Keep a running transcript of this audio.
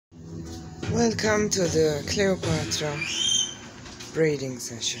Welcome to the Cleopatra breathing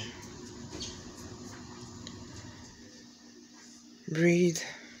session. Breathe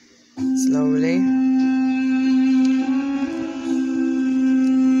slowly.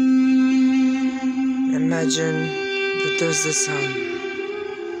 Imagine that there's the sun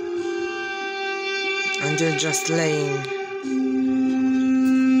and you're just laying.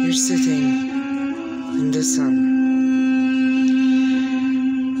 You're sitting in the sun.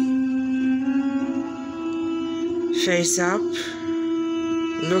 Face up,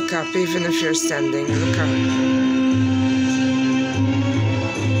 look up, even if you're standing, look up.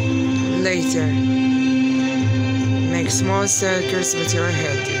 Later, make small circles with your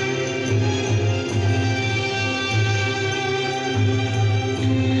head.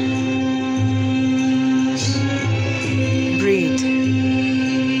 Breathe.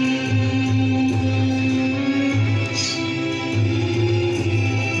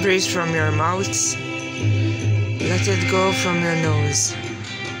 Breathe from your mouth. Let it go from your nose,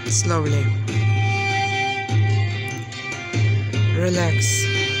 slowly. Relax.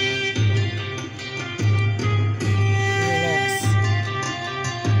 Relax.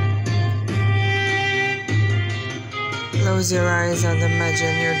 Close your eyes and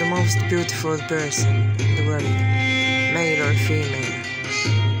imagine you're the most beautiful person in the world, male or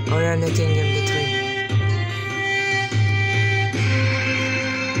female, or anything in between.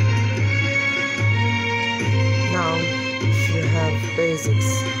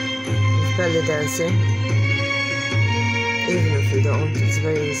 Basics of belly dancing. Even if you don't, it's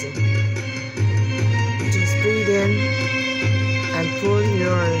very easy. Just breathe in and pull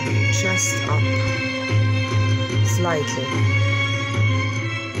your chest up slightly,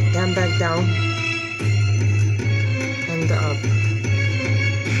 then back down and up.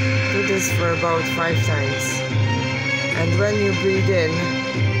 Do this for about 5 times, and when you breathe in,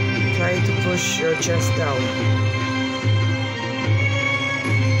 try to push your chest down.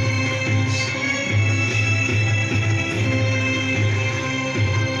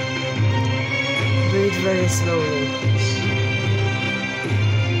 Breathe very slowly.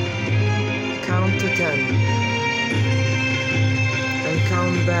 Count to 10 and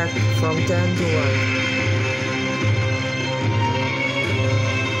count back from 10 to 1.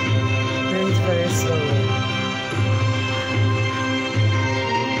 Breathe very slowly.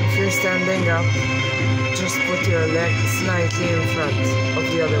 If you're standing up, just put your leg slightly in front of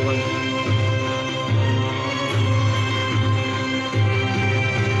the other one.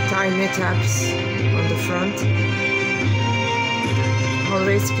 Tiny taps on the front.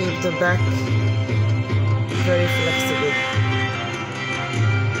 Always keep the back very flexible.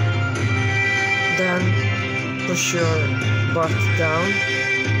 Then push your butt down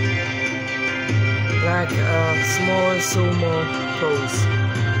like a small sumo pose.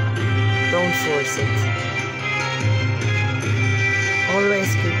 Don't force it. Always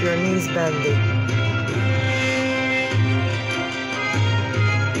keep your knees bending.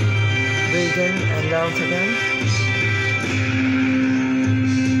 Breathe in and out again.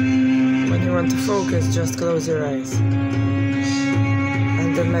 When you want to focus, just close your eyes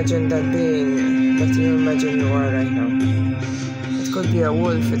and imagine that being that you imagine you are right now. It could be a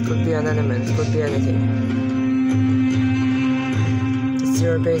wolf, it could be an animal, it could be anything.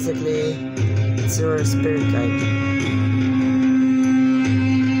 It's your spirit guide.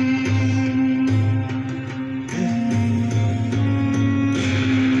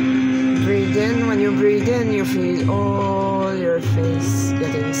 When you breathe in, you feel all your face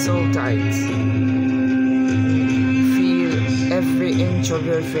getting so tight. You feel every inch of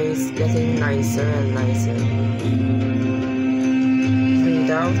your face getting nicer and nicer.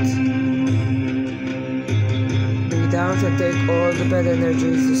 Breathe out. Breathe out and take all the bad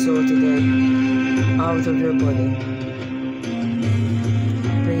energies you saw today out of your body.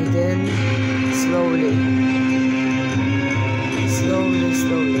 Breathe in slowly. Slowly,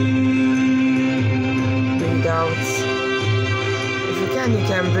 slowly. Out. If you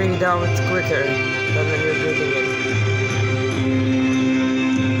can breathe out quicker than when you're breathing in.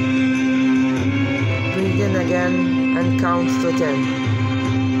 Breathe in again and count to 10.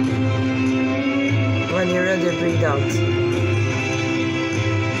 When you're ready, breathe out.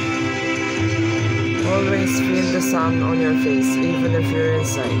 Always feel the sun on your face, even if you're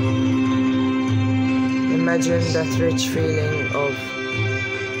inside. Imagine that rich feeling of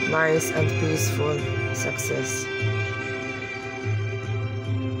nice and peaceful success.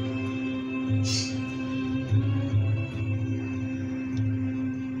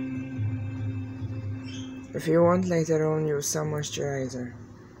 If you want later on, use some moisturizer.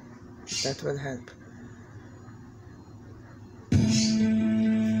 That will help.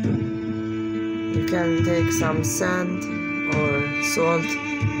 You can take some sand or salt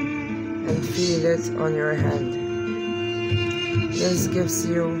and feel it on your hand. This gives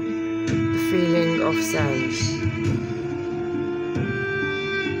you the feeling of sand.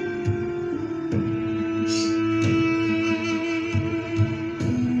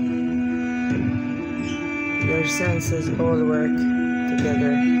 Your senses all work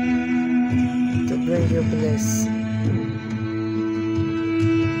together to bring you bliss.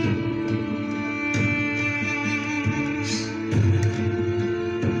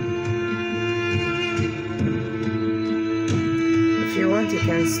 If you want, you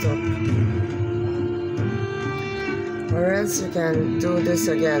can stop, or else you can do this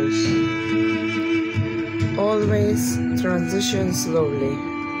again. Always transition slowly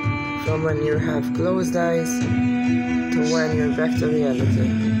from when you have closed eyes to when you're back to reality.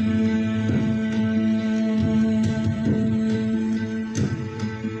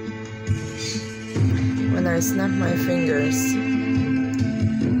 When I snap my fingers,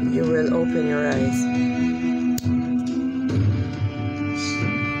 you will open your eyes.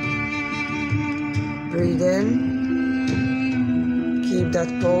 Breathe in, keep that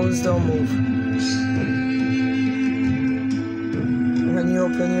pose, don't move. When you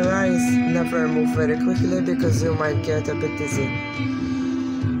open your eyes, never move very quickly because you might get a bit dizzy.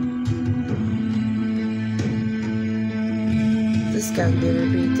 This can be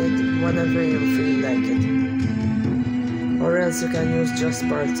repeated whenever you feel like it, or else you can use just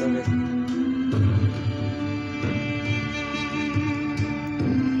parts of it.